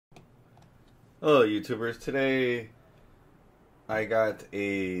Hello YouTubers, today I got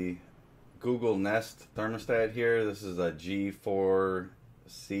a Google Nest thermostat here. This is a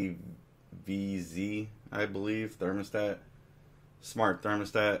G4CVZ, I believe, thermostat. Smart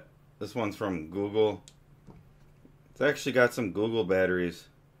thermostat. This one's from Google. It's actually got some Google batteries.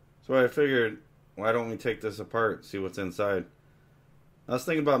 So I figured, why don't we take this apart, see what's inside. I was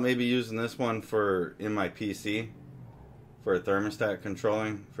thinking about maybe using this one for in my PC for a thermostat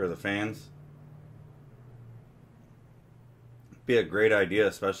controlling for the fans. Be a great idea,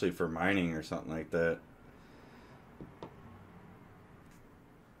 especially for mining or something like that.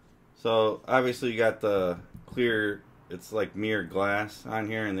 So obviously you got the clear, it's like mirrored glass on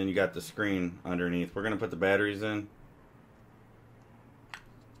here, and then you got the screen underneath. We're gonna put the batteries in.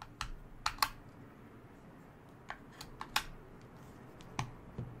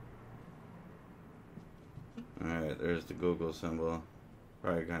 Alright, there's the Google symbol.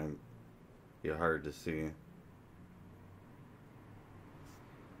 Probably kind of be hard to see.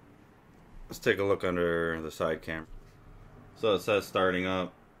 Let's take a look under the side camera. So it says starting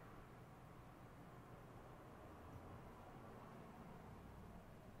up.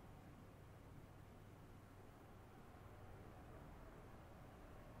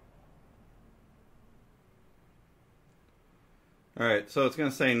 Alright, so it's going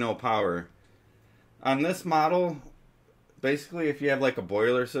to say no power. On this model, basically if you have like a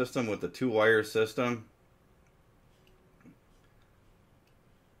boiler system with a 2-wire system,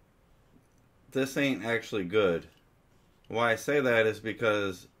 this ain't actually good. Why I say that is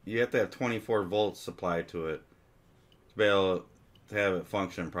because you have to have 24 volts supplied to it to be able to have it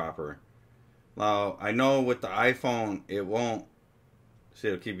function proper. Now, I know with the iPhone, it won't. See,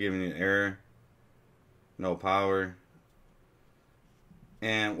 it'll keep giving you an error. No power.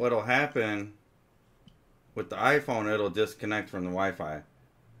 And what'll happen with the iPhone, it'll disconnect from the Wi-Fi.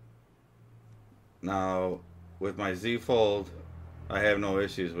 Now, with my Z Fold, I have no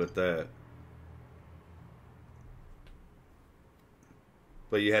issues with that.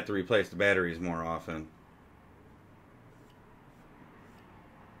 But you have to replace the batteries more often.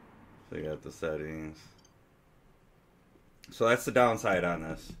 So you got the settings. So that's the downside on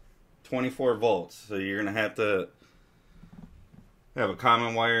this. 24 volts. So you're going to have a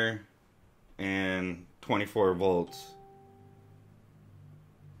common wire and 24 volts.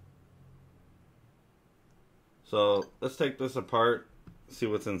 So let's take this apart, see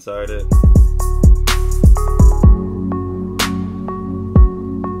what's inside it.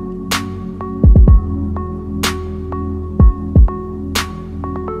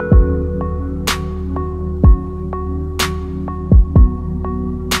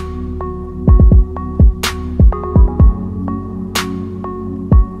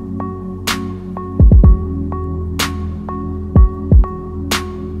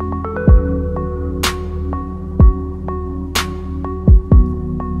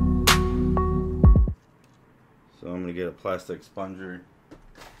 So I'm going to get a plastic sponger.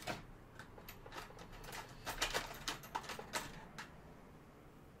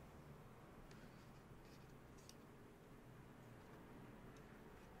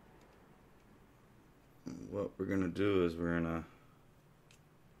 What we're going to do is we're going to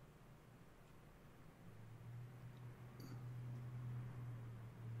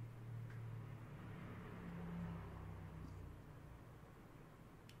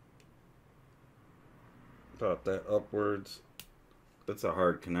pop that upwards. That's a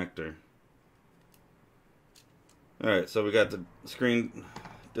hard connector. Alright, so we got the screen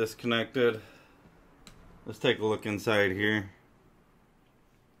disconnected. Let's take a look inside here.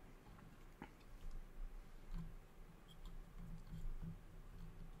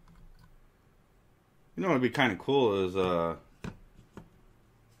 You know what would be kind of cool is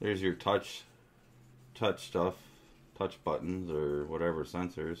there's your touch stuff, touch buttons or whatever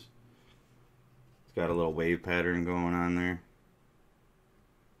sensors. It's got a little wave pattern going on there.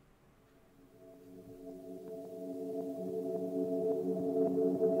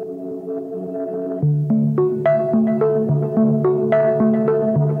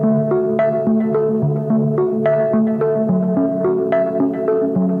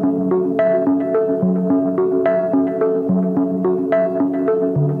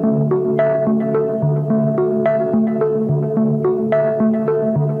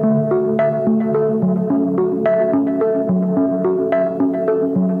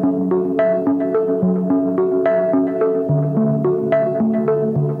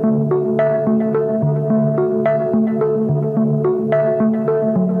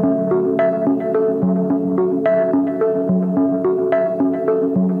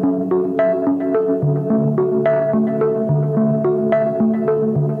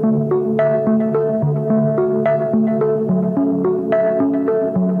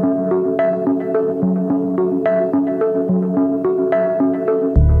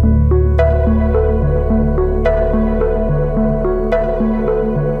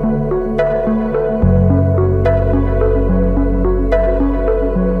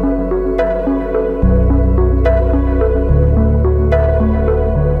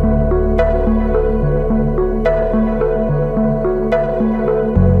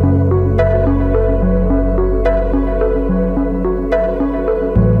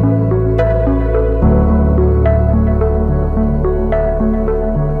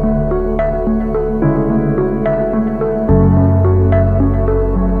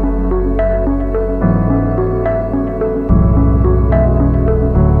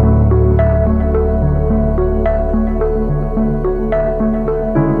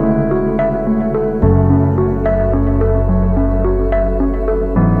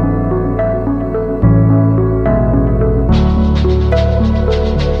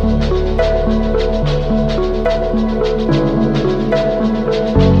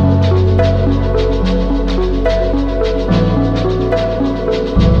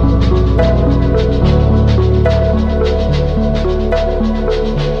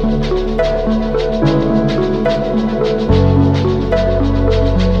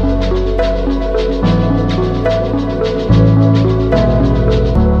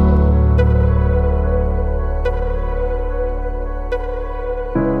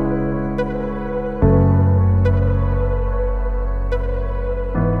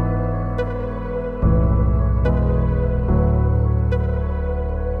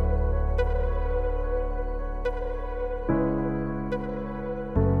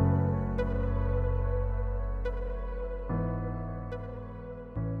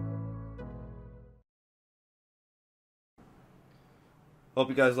 Hope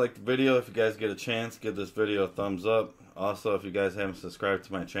you guys liked the video. If you guys get a chance, give this video a thumbs up. Also, if you guys haven't subscribed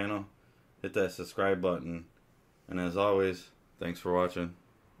to my channel, hit that subscribe button. And as always, thanks for watching.